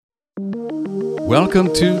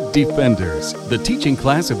Welcome to Defenders, the teaching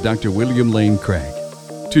class of Dr. William Lane Craig.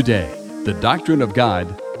 Today, The Doctrine of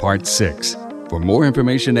God, Part 6. For more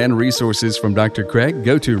information and resources from Dr. Craig,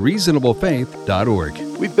 go to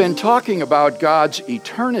reasonablefaith.org. We've been talking about God's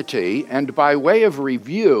eternity, and by way of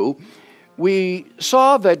review, we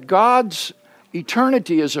saw that God's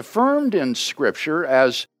eternity is affirmed in Scripture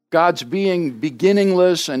as God's being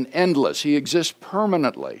beginningless and endless. He exists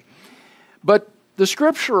permanently. But the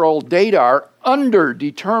scriptural data are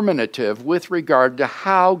underdeterminative with regard to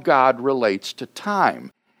how God relates to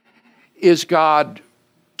time. Is God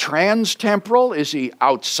trans-temporal? Is he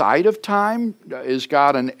outside of time? Is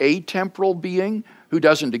God an atemporal being who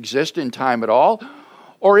doesn't exist in time at all?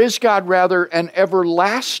 Or is God rather an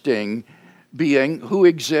everlasting being who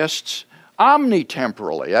exists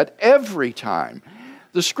omnitemporally at every time?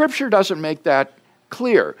 The Scripture doesn't make that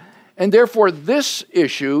clear. And therefore, this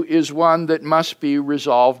issue is one that must be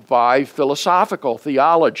resolved by philosophical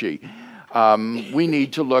theology. We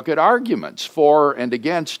need to look at arguments for and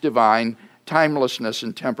against divine timelessness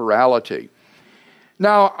and temporality.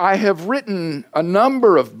 Now, I have written a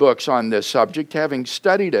number of books on this subject, having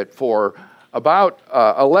studied it for about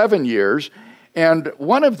 11 years, and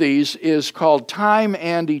one of these is called Time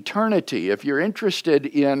and Eternity. If you're interested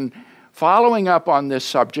in following up on this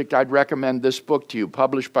subject, I'd recommend this book to you,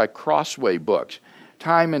 published by Crossway Books,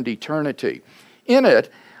 Time and Eternity. In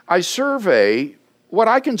it, I survey what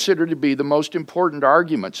I consider to be the most important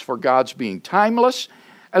arguments for God's being timeless,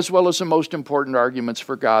 as well as the most important arguments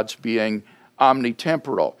for God's being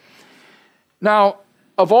omnitemporal. Now,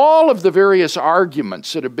 of all of the various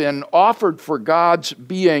arguments that have been offered for God's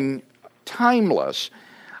being timeless,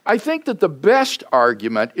 I think that the best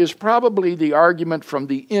argument is probably the argument from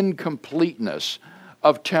the incompleteness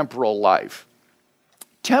of temporal life.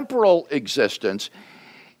 Temporal existence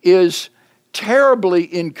is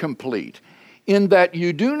terribly incomplete in that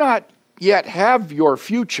you do not yet have your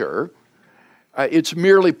future, it's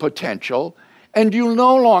merely potential, and you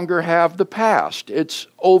no longer have the past. It's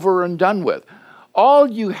over and done with. All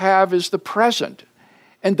you have is the present,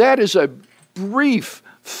 and that is a brief,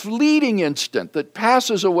 fleeting instant that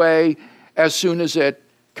passes away as soon as it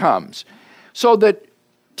comes. So that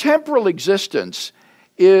temporal existence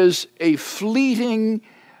is a fleeting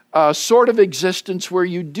sort of existence where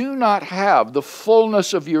you do not have the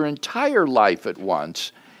fullness of your entire life at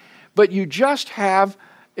once, but you just have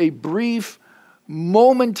a brief,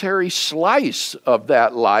 momentary slice of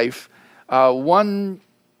that life, one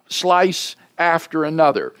slice after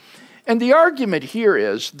another. And the argument here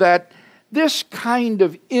is that this kind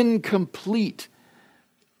of incomplete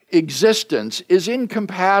existence is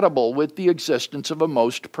incompatible with the existence of a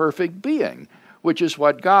most perfect being, which is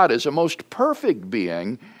what God is. A most perfect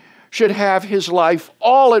being should have his life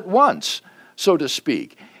all at once, so to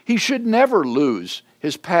speak. He should never lose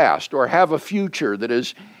his past or have a future that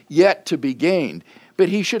is yet to be gained, but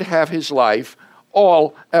he should have his life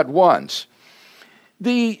all at once.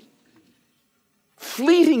 The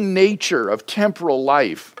fleeting nature of temporal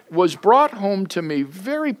life was brought home to me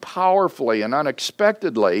very powerfully and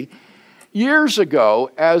unexpectedly years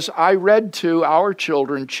ago as I read to our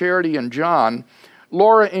children, Charity and John,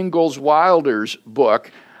 Laura Ingalls Wilder's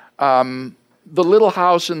book, The Little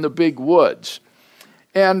House in the Big Woods.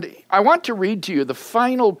 And I want to read to you the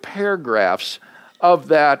final paragraphs of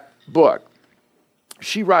that book.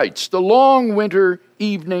 She writes, "The long winter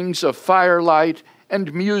evenings of firelight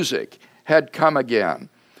and music had come again.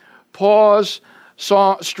 Pa's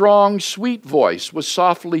strong, sweet voice was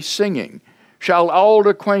softly singing, 'Shall old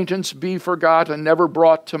acquaintance be forgot and never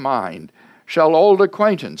brought to mind? Shall old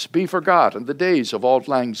acquaintance be forgot in the days of auld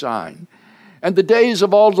lang syne? And the days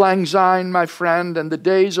of auld lang syne, my friend, and the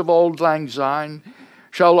days of auld lang syne,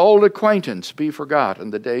 shall old acquaintance be forgot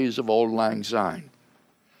in the days of auld lang syne?'"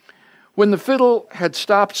 When the fiddle had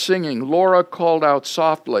stopped singing, Laura called out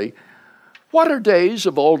softly, "What are days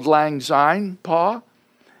of auld lang syne, Pa?"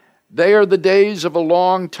 "They are the days of a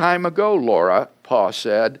long time ago, Laura," Pa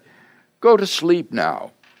said. "Go to sleep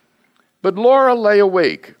now." But Laura lay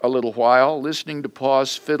awake a little while, listening to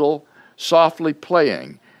Pa's fiddle softly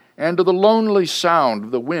playing and to the lonely sound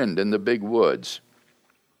of the wind in the big woods.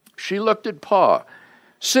 She looked at Pa,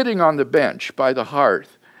 sitting on the bench by the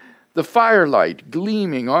hearth, the firelight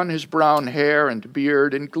gleaming on his brown hair and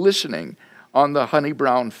beard and glistening on the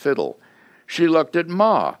honey-brown fiddle. She looked at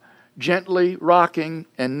Ma, gently rocking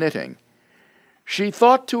and knitting. She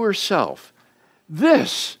thought to herself,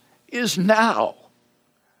 "This is now."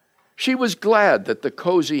 She was glad that the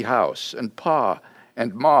cozy house and Pa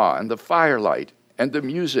and Ma and the firelight and the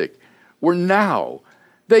music were now.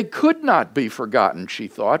 They could not be forgotten, she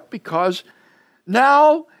thought, because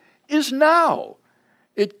now is now.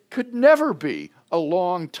 It could never be a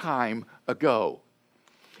long time ago.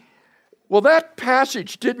 Well, that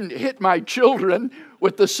passage didn't hit my children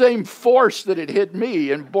with the same force that it hit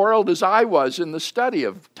me, embroiled as I was in the study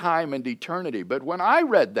of time and eternity. But when I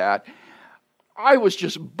read that, I was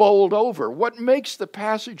just bowled over. What makes the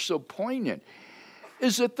passage so poignant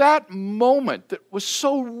is that moment that was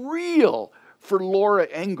so real for Laura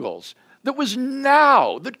Ingalls, that was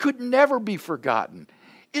now, that could never be forgotten,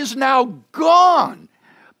 is now gone.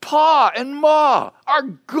 Pa and Ma are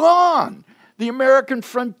gone. The American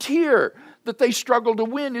frontier that they struggled to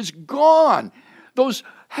win is gone. Those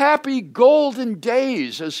happy golden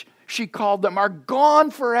days, as she called them, are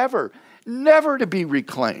gone forever, never to be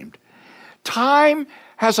reclaimed. Time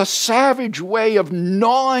has a savage way of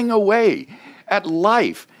gnawing away at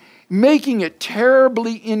life, making it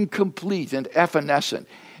terribly incomplete and evanescent.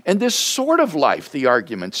 And this sort of life, the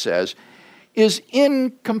argument says, is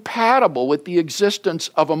incompatible with the existence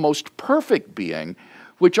of a most perfect being,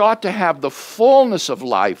 which ought to have the fullness of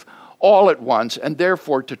life all at once, and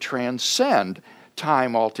therefore to transcend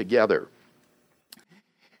time altogether.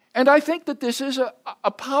 And I think that this is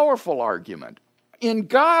a powerful argument. In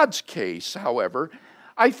God's case, however,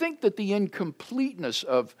 I think that the incompleteness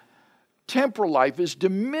of temporal life is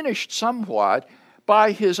diminished somewhat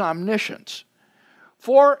by his omniscience.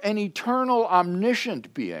 For an eternal,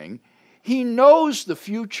 omniscient being, he knows the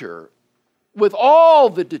future with all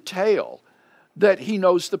the detail that he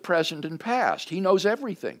knows the present and past. He knows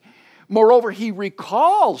everything. Moreover, he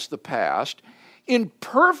recalls the past in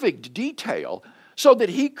perfect detail so that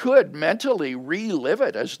he could mentally relive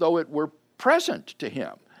it as though it were present to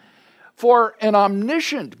him. For an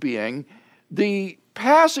omniscient being, the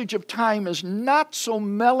passage of time is not so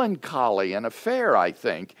melancholy an affair, I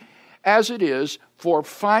think, as it is for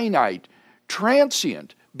finite,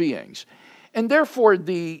 transient beings. And therefore,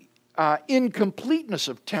 the incompleteness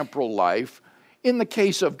of temporal life, in the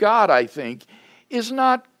case of God, I think, is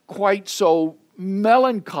not quite so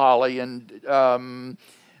melancholy and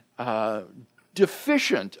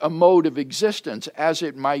deficient a mode of existence as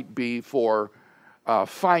it might be for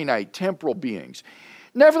finite temporal beings.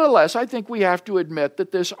 Nevertheless, I think we have to admit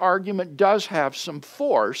that this argument does have some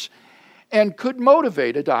force and could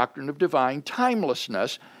motivate a doctrine of divine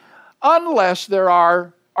timelessness, unless there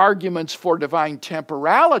are arguments for divine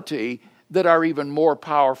temporality that are even more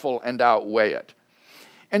powerful and outweigh it.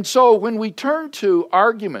 And so when we turn to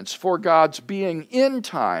arguments for God's being in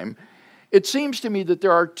time, it seems to me that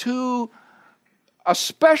there are two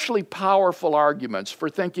especially powerful arguments for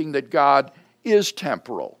thinking that God is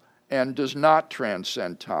temporal and does not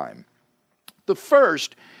transcend time. The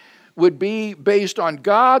first would be based on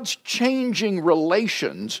God's changing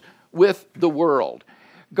relations with the world.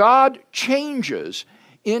 God changes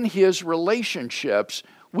in his relationships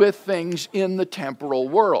with things in the temporal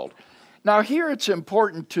world. Now, here it's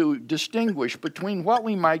important to distinguish between what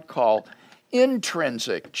we might call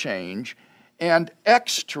intrinsic change and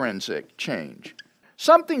extrinsic change.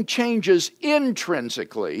 Something changes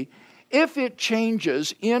intrinsically if it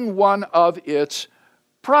changes in one of its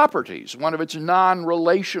properties, one of its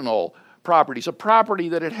non-relational properties, a property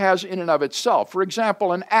that it has in and of itself. For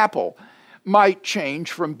example, an apple might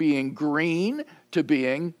change from being green to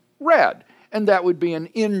being red, and that would be an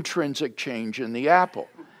intrinsic change in the apple.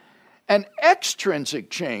 An extrinsic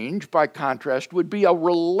change, by contrast, would be a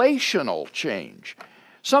relational change.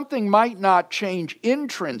 Something might not change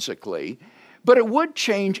intrinsically, but it would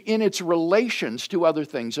change in its relations to other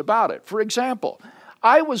things about it. For example,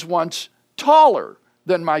 I was once taller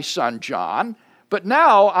than my son John, but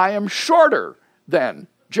now I am shorter than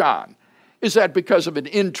John. Is that because of an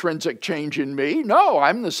intrinsic change in me? No,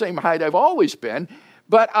 I'm the same height I've always been,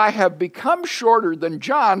 but I have become shorter than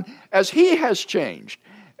John as he has changed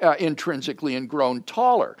intrinsically and grown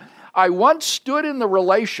taller. I once stood in the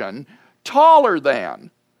relation taller than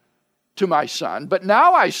to my son, but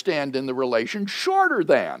now I stand in the relation shorter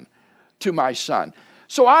than to my son.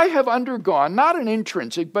 So I have undergone not an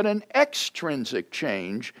intrinsic, but an extrinsic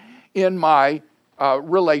change in my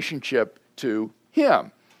relationship to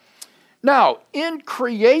him. Now, in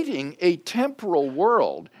creating a temporal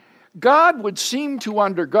world, God would seem to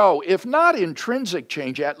undergo, if not intrinsic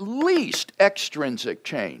change, at least extrinsic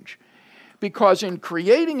change. Because in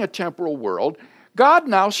creating a temporal world, God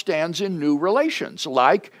now stands in new relations,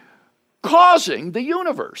 like causing the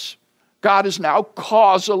universe. God is now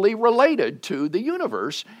causally related to the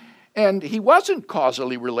universe, and he wasn't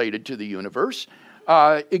causally related to the universe,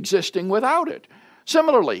 existing without it.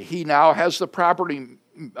 Similarly, he now has the property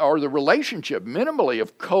or the relationship minimally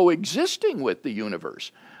of coexisting with the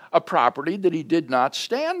universe, a property that he did not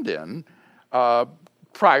stand in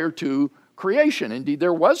prior to creation. Indeed,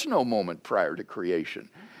 there was no moment prior to creation.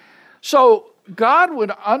 So God would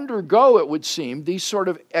undergo, it would seem, these sort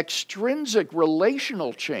of extrinsic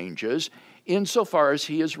relational changes insofar as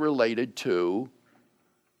he is related to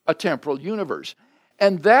a temporal universe.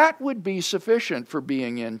 And that would be sufficient for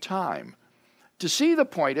being in time. To see the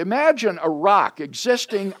point, imagine a rock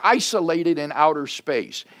existing isolated in outer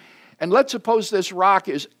space. And let's suppose this rock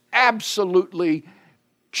is absolutely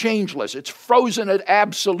changeless. It's frozen at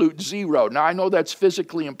absolute zero. Now, I know that's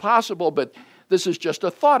physically impossible, but this is just a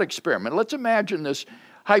thought experiment. Let's imagine this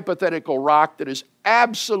hypothetical rock that is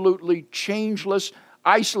absolutely changeless,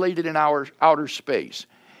 isolated in outer space.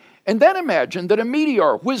 And then imagine that a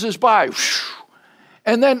meteor whizzes by,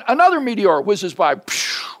 and then another meteor whizzes by.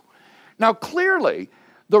 Now, clearly,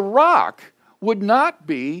 the rock would not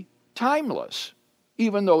be timeless,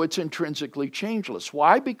 even though it's intrinsically changeless.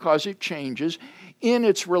 Why? Because it changes in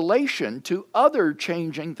its relation to other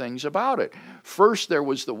changing things about it. First, there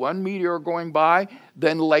was the one meteor going by,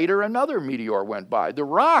 then later another meteor went by. The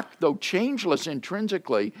rock, though changeless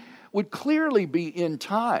intrinsically, would clearly be in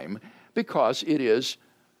time because it is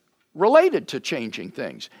related to changing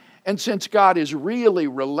things. And since God is really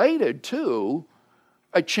related to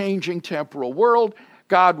a changing temporal world,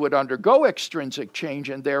 God would undergo extrinsic change,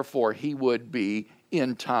 and therefore he would be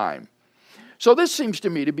in time. So this seems to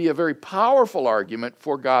me to be a very powerful argument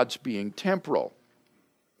for God's being temporal.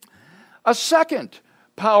 A second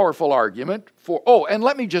powerful argument for, and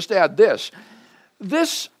let me just add this.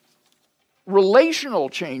 This relational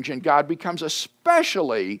change in God becomes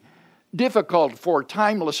especially difficult for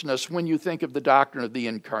timelessness when you think of the doctrine of the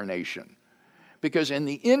incarnation. Because in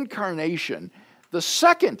the incarnation, the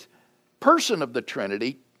second person of the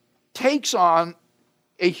Trinity takes on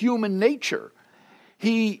a human nature.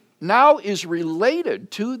 He now is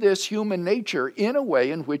related to this human nature in a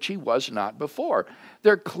way in which he was not before.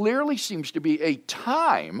 There clearly seems to be a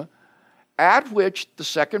time at which the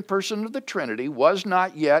second person of the Trinity was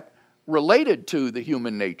not yet related to the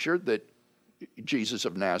human nature that Jesus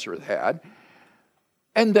of Nazareth had.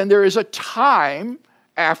 And then there is a time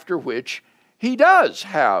after which he does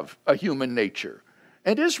have a human nature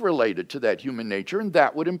and is related to that human nature, and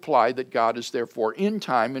that would imply that God is therefore in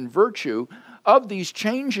time in virtue of these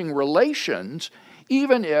changing relations,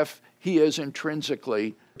 even if he is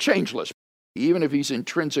intrinsically changeless. Even if he's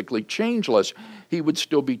intrinsically changeless, he would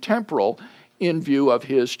still be temporal in view of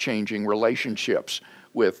his changing relationships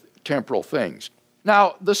with temporal things.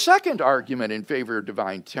 Now, the second argument in favor of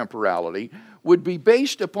divine temporality would be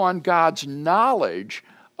based upon God's knowledge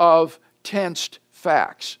of tensed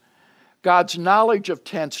facts. God's knowledge of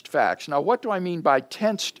tensed facts. Now, what do I mean by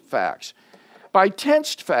tensed facts? By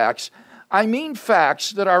tensed facts, I mean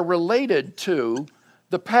facts that are related to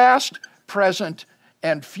the past, present,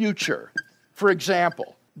 and future. For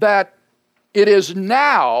example, that it is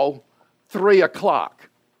now 3 o'clock.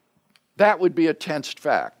 That would be a tensed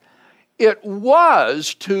fact. It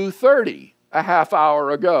was 2:30 a half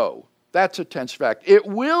hour ago. That's a tensed fact. It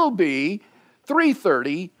will be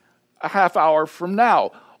 3:30 a half hour from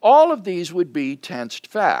now. All of these would be tensed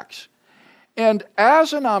facts. And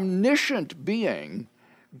as an omniscient being,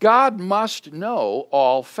 God must know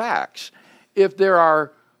all facts. If there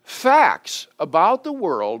are facts about the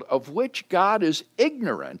world of which God is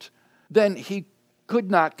ignorant, then he could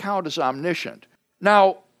not count as omniscient.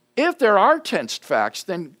 Now, if there are tensed facts,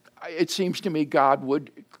 then it seems to me God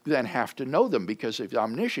would then have to know them because he's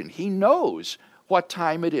omniscient. He knows what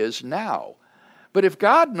time it is now. But if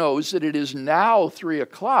God knows that it is now 3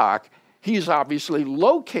 o'clock, he's obviously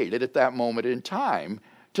located at that moment in time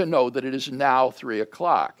to know that it is now 3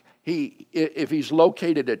 o'clock. If he's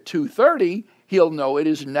located at 2:30, he'll know it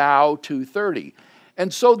is now 2:30.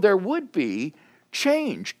 And so there would be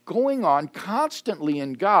change going on constantly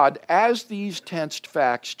in God as these tensed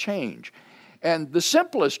facts change. And the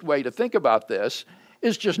simplest way to think about this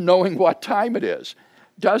is just knowing what time it is.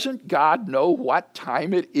 Doesn't God know what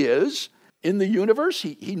time it is in the universe?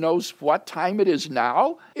 He knows what time it is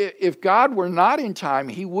now. If God were not in time,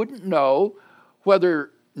 he wouldn't know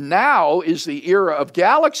whether now is the era of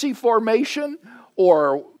galaxy formation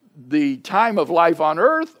or the time of life on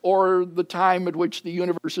Earth or the time at which the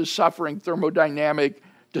universe is suffering thermodynamic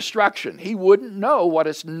destruction. He wouldn't know what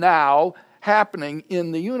is now happening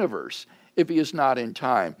in the universe if he is not in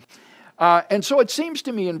time. And so it seems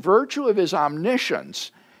to me, in virtue of his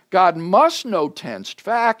omniscience, God must know tensed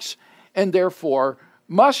facts and therefore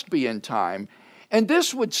must be in time. And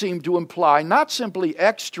this would seem to imply not simply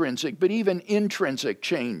extrinsic, but even intrinsic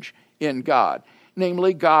change in God.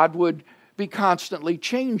 Namely, God would be constantly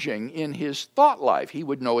changing in his thought life. He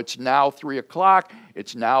would know it's now 3 o'clock,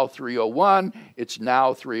 it's now 3:01, it's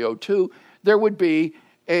now 3:02. There would be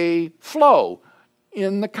a flow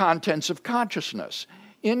in the contents of consciousness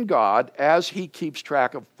in God as he keeps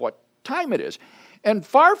track of what time it is. And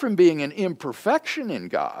far from being an imperfection in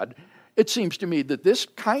God, it seems to me that this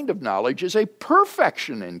kind of knowledge is a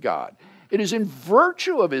perfection in God. It is in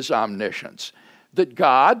virtue of his omniscience that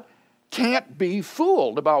God can't be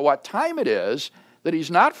fooled about what time it is, that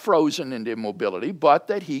he's not frozen into immobility, but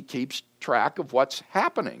that he keeps track of what's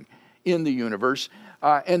happening in the universe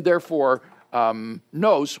and therefore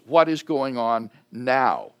knows what is going on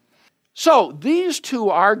now. So these two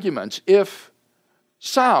arguments, if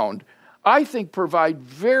sound, I think provide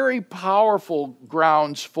very powerful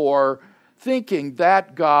grounds for thinking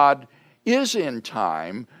that God is in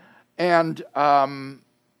time and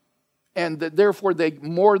that therefore they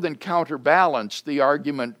more than counterbalance the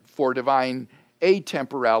argument for divine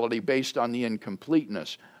atemporality based on the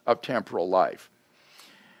incompleteness of temporal life.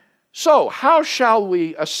 So, how shall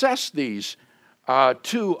we assess these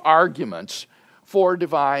two arguments for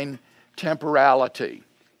divine temporality?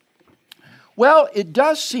 Well, it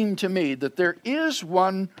does seem to me that there is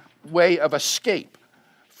one way of escape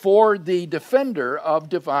for the defender of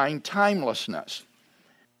divine timelessness.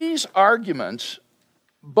 These arguments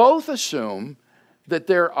both assume that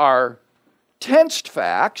there are tensed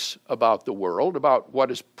facts about the world, about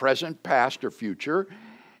what is present, past, or future,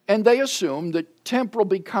 and they assume that temporal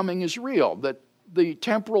becoming is real, that the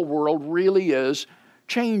temporal world really is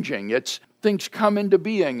changing. Things come into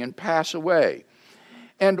being and pass away.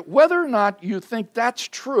 And whether or not you think that's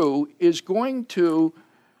true is going to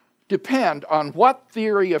depend on what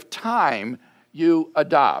theory of time you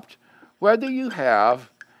adopt. Whether you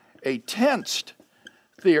have a tensed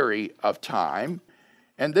theory of time,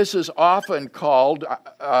 and this is often called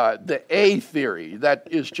the A theory. That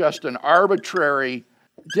is just an arbitrary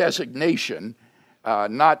designation,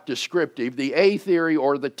 not descriptive. The A theory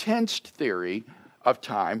or the tensed theory of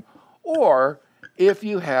time, or if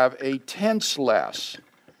you have a tenseless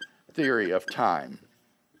theory of time.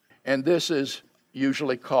 And this is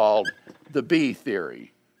usually called the B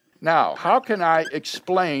theory. Now, how can I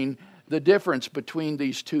explain the difference between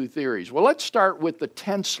these two theories? Well, let's start with the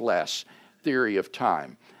tenseless theory of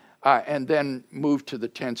time and then move to the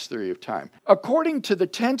tense theory of time. According to the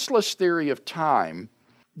tenseless theory of time,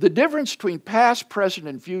 the difference between past, present,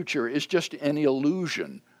 and future is just an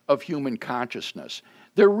illusion of human consciousness.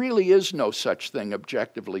 There really is no such thing,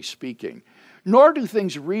 objectively speaking, nor do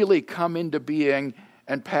things really come into being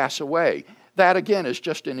and pass away. That, again, is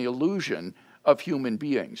just an illusion of human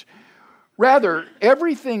beings. Rather,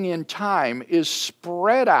 everything in time is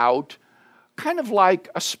spread out kind of like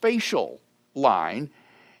a spatial line,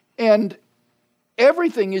 and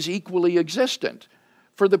everything is equally existent.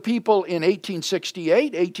 For the people in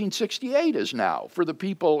 1868 is now. For the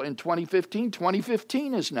people in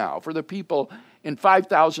 2015 is now. For the people in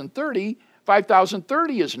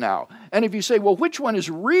 5030 is now. And if you say, well, which one is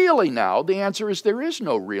really now? The answer is there is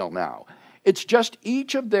no real now. It's just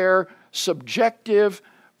each of their subjective,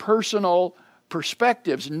 personal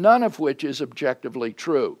perspectives, none of which is objectively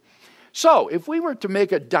true. So, if we were to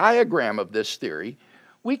make a diagram of this theory,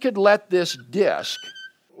 we could let this disk,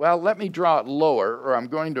 well, let me draw it lower, or I'm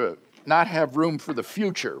going to not have room for the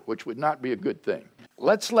future, which would not be a good thing.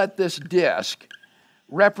 Let's let this disk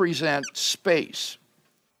represent space.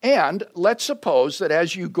 And let's suppose that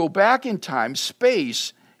as you go back in time,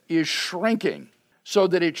 space is shrinking, so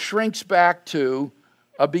that it shrinks back to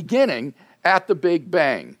a beginning at the Big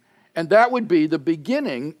Bang. And that would be the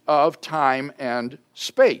beginning of time and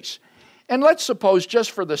space. And let's suppose,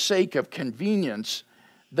 just for the sake of convenience,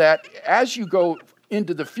 that as you go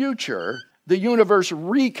into the future, the universe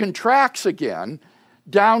recontracts again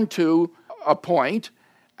down to a point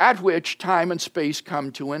at which time and space come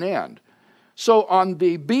to an end. So on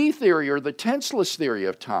the B theory, or the tenseless theory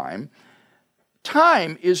of time,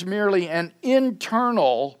 time is merely an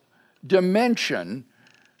internal dimension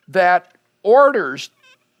that orders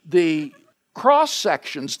the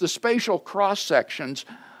cross-sections, the spatial cross-sections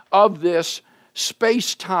of this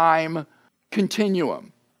space-time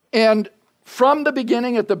continuum. And from the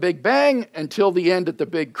beginning at the Big Bang until the end at the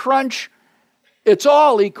Big Crunch, it's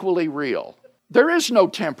all equally real. There is no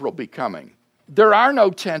temporal becoming. There are no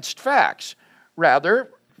tensed facts.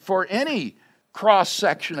 Rather, for any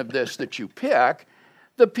cross-section of this that you pick,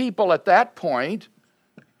 the people at that point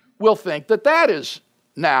will think that that is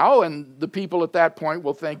now, and the people at that point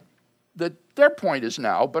will think that their point is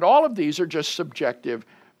now, but all of these are just subjective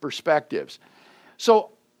perspectives. So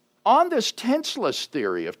on this tenseless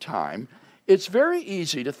theory of time, it's very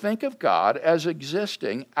easy to think of God as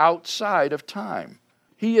existing outside of time.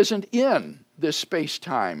 He isn't in this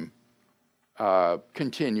space-time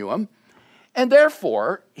continuum, and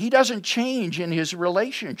therefore, he doesn't change in his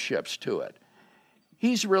relationships to it.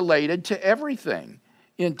 He's related to everything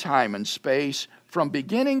in time and space from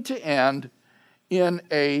beginning to end in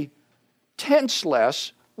a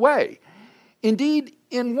tenseless way. Indeed,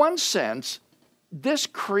 in one sense, this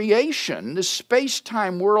creation, this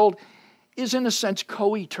space-time world, is in a sense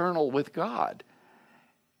co-eternal with God.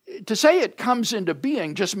 To say it comes into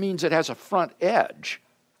being just means it has a front edge.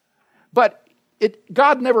 But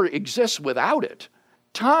God never exists without it.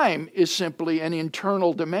 Time is simply an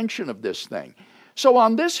internal dimension of this thing. So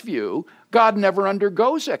on this view, God never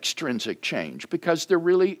undergoes extrinsic change because there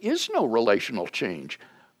really is no relational change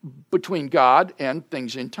between God and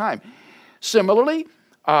things in time. Similarly,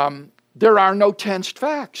 there are no tensed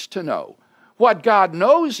facts to know. What God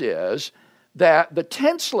knows is that the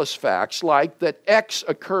tenseless facts, like that X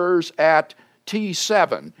occurs at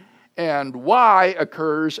T7 and Y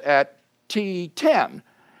occurs at T10,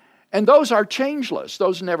 and those are changeless.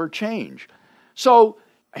 Those never change. So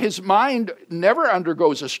his mind never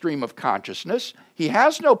undergoes a stream of consciousness. He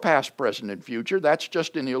has no past, present, and future. That's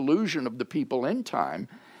just an illusion of the people in time.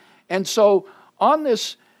 And so on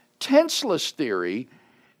this tenseless theory,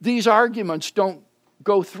 these arguments don't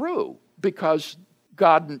go through because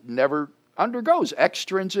God never undergoes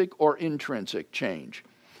extrinsic or intrinsic change.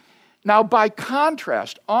 Now, by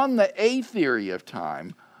contrast, on the A theory of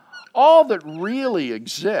time, all that really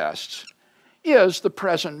exists is the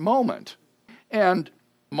present moment. And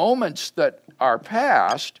moments that are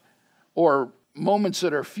past or moments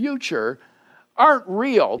that are future aren't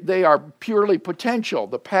real. They are purely potential.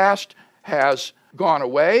 The past has gone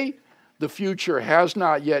away. The future has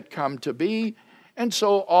not yet come to be. And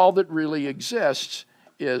so all that really exists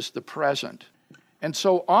is the present. And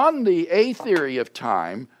so on the A theory of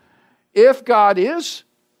time, if God is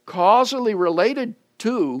causally related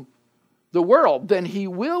to the world, then he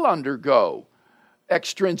will undergo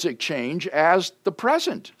extrinsic change as the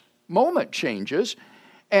present moment changes,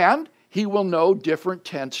 and he will know different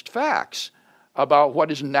tensed facts about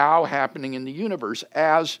what is now happening in the universe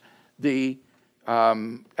as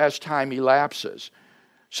time elapses.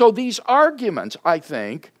 So these arguments, I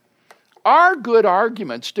think, are good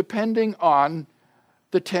arguments depending on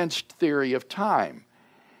the tensed theory of time.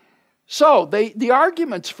 So the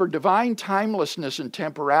arguments for divine timelessness and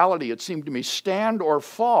temporality, it seemed to me, stand or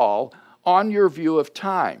fall on your view of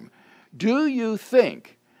time. Do you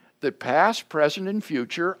think that past, present, and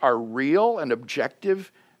future are real and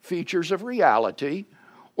objective features of reality?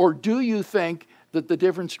 Or do you think that the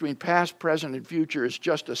difference between past, present, and future is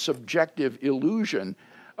just a subjective illusion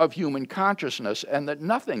of human consciousness and that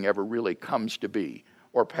nothing ever really comes to be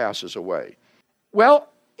or passes away? Well,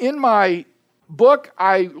 in my book,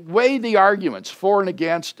 I weigh the arguments for and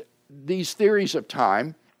against these theories of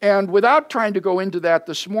time. And without trying to go into that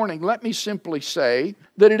this morning, let me simply say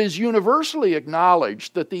that it is universally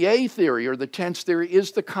acknowledged that the A theory or the tense theory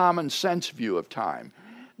is the common sense view of time.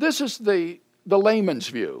 This is the layman's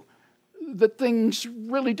view, that things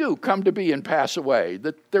really do come to be and pass away,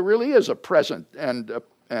 that there really is a present and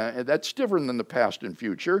that's different than the past and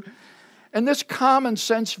future. And this common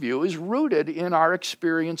sense view is rooted in our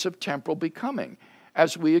experience of temporal becoming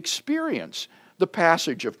as we experience the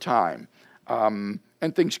passage of time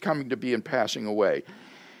and things coming to be and passing away.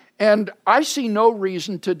 And I see no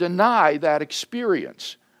reason to deny that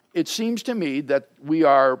experience. It seems to me that we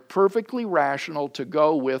are perfectly rational to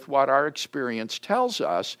go with what our experience tells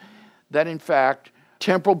us, that in fact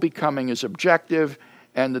temporal becoming is objective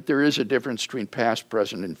and that there is a difference between past,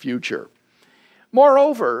 present, and future.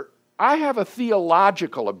 Moreover, I have a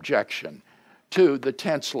theological objection to the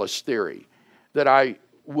tenseless theory that I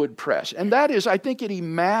would press, and that is, I think it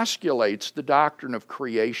emasculates the doctrine of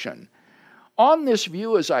creation. On this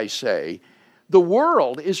view, as I say, the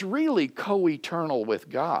world is really co-eternal with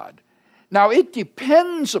God. Now, it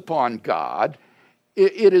depends upon God.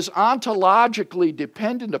 It is ontologically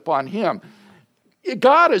dependent upon Him.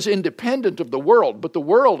 God is independent of the world, but the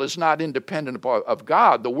world is not independent of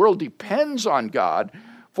God. The world depends on God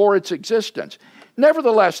for its existence.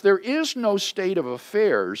 Nevertheless, there is no state of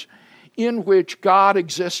affairs in which God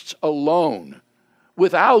exists alone,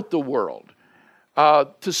 without the world.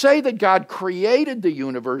 To say that God created the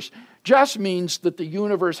universe just means that the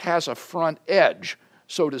universe has a front edge,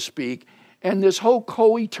 so to speak, and this whole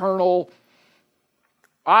co-eternal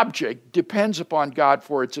object depends upon God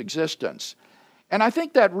for its existence. And I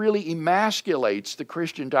think that really emasculates the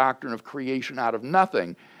Christian doctrine of creation out of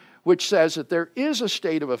nothing, which says that there is a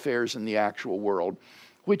state of affairs in the actual world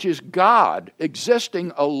which is God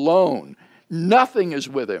existing alone. Nothing is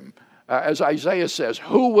with him. As Isaiah says,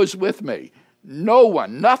 who was with me? No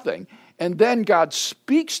one, nothing. And then God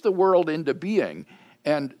speaks the world into being,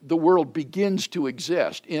 and the world begins to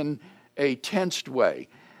exist in a tensed way.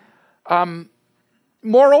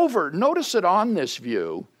 Moreover, notice that on this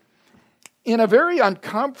view, in a very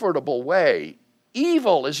uncomfortable way,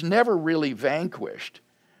 evil is never really vanquished.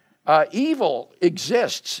 Evil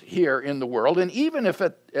exists here in the world, and even if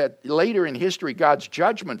later in history God's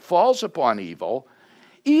judgment falls upon evil,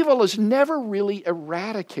 evil is never really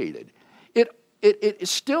eradicated. It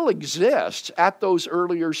still exists at those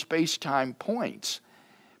earlier space-time points,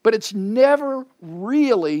 but it's never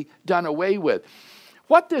really done away with.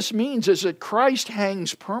 What this means is that Christ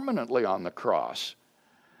hangs permanently on the cross.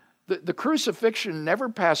 The crucifixion never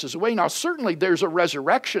passes away. Now, certainly there's a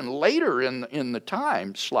resurrection later in the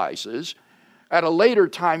time slices. At a later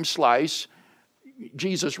time slice,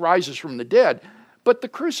 Jesus rises from the dead. But the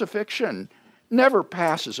crucifixion never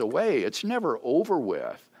passes away. It's never over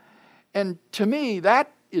with. And to me,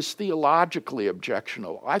 that is theologically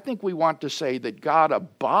objectionable. I think we want to say that God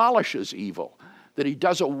abolishes evil, that he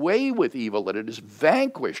does away with evil, that it is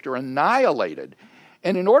vanquished or annihilated.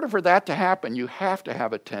 And in order for that to happen, you have to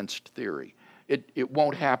have a tensed theory. It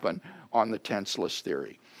won't happen on the tenseless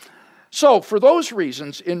theory. So for those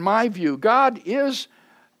reasons, in my view, God is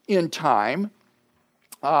in time.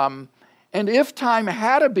 And if time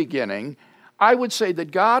had a beginning, I would say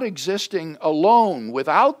that God existing alone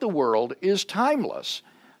without the world is timeless.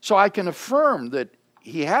 So I can affirm that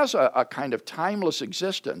he has a kind of timeless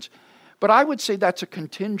existence. But I would say that's a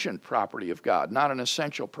contingent property of God, not an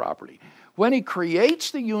essential property. When he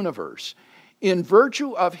creates the universe, in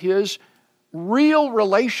virtue of his real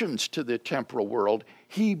relations to the temporal world,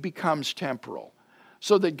 he becomes temporal.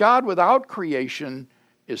 So that God without creation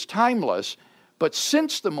is timeless, but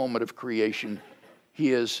since the moment of creation,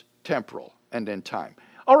 he is temporal and in time.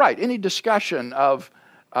 All right, any discussion of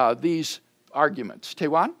these arguments?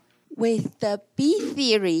 Taewon? With the B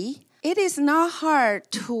theory, it is not hard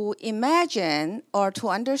to imagine or to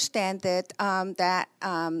understand that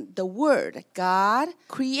the Word, God,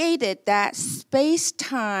 created that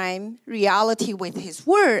space-time reality with his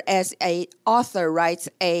Word as an author writes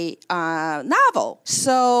a novel.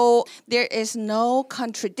 So there is no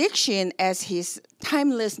contradiction as his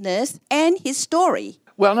timelessness and his story.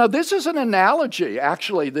 Well, now this is an analogy,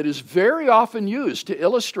 actually, that is very often used to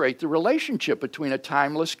illustrate the relationship between a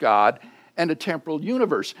timeless God and a temporal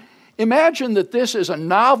universe. Imagine that this is a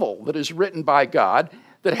novel that is written by God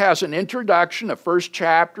that has an introduction, a first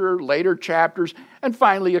chapter, later chapters, and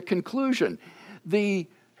finally a conclusion. The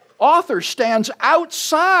author stands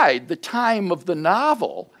outside the time of the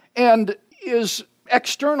novel and is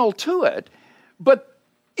external to it, but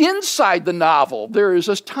inside the novel, there is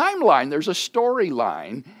a timeline, there's a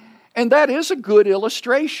storyline, and that is a good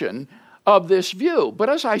illustration of this view. But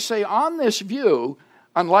as I say, on this view,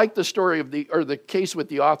 unlike the story of the case with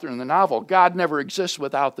the author in the novel, God never exists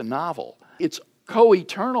without the novel. It's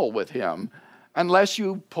co-eternal with him unless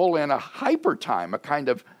you pull in a hypertime, a kind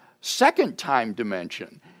of second time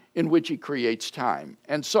dimension in which he creates time.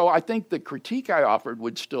 And so I think the critique I offered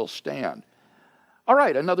would still stand. All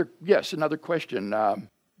right, another question.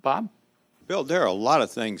 Bob? Bill, there are a lot of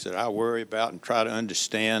things that I worry about and try to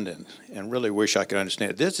understand and really wish I could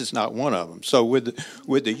understand. This is not one of them. So with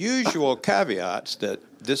the usual caveats that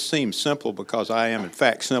this seems simple because I am, in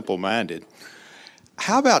fact, simple-minded,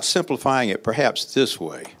 how about simplifying it perhaps this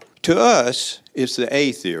way? To us, it's the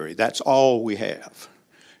A theory. That's all we have.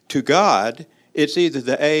 To God, it's either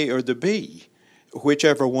the A or the B,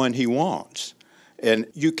 whichever one he wants. And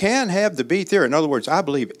you can have the B theory. In other words, I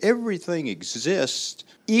believe everything exists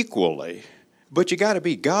equally, but you got to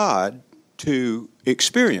be God to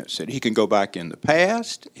experience it. He can go back in the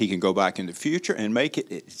past, he can go back in the future and make it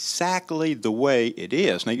exactly the way it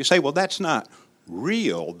is. Now you say, well, that's not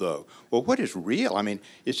real, though. Well, what is real? I mean,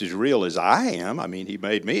 it's as real as I am. I mean, he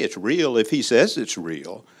made me. It's real if he says it's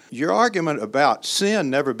real. Your argument about sin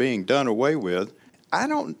never being done away with, I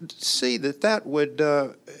don't see that would,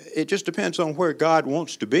 it just depends on where God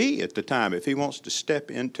wants to be at the time. If he wants to step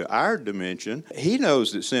into our dimension, he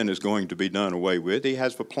knows that sin is going to be done away with. He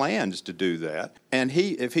has plans to do that. And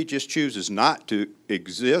if he just chooses not to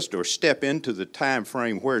exist or step into the time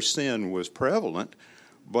frame where sin was prevalent,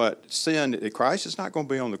 but Christ is not going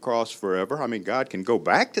to be on the cross forever. I mean, God can go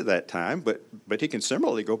back to that time, but he can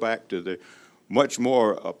similarly go back to the much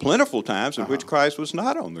more plentiful times in which Christ was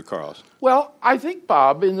not on the cross. Well, I think,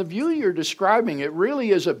 Bob, in the view you're describing, it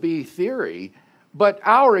really is a B theory, But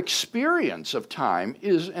our experience of time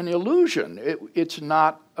is an illusion. It's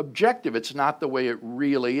not objective. It's not the way it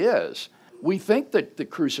really is. We think that the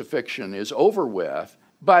crucifixion is over with,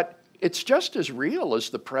 but it's just as real as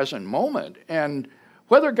the present moment. And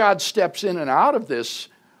whether God steps in and out of this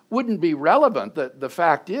wouldn't be relevant. The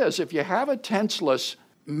fact is, if you have a tenseless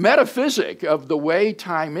metaphysic of the way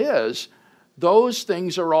time is, those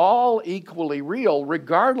things are all equally real,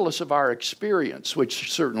 regardless of our experience,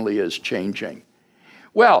 which certainly is changing.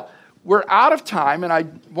 Well, we're out of time, and I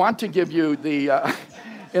want to give you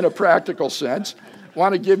in a practical sense,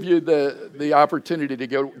 want to give you the opportunity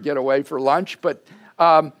to get away for lunch, but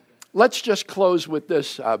let's just close with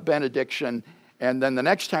this benediction, and then the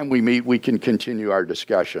next time we meet, we can continue our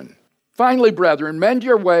discussion. Finally, brethren, mend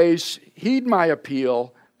your ways, heed my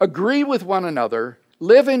appeal, agree with one another,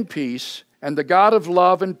 live in peace, and the God of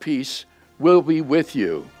love and peace will be with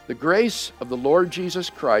you. The grace of the Lord Jesus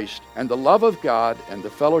Christ and the love of God and the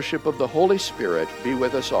fellowship of the Holy Spirit be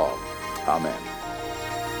with us all. Amen.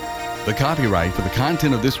 The copyright for the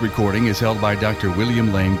content of this recording is held by Dr.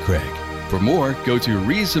 William Lane Craig. For more, go to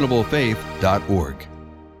reasonablefaith.org.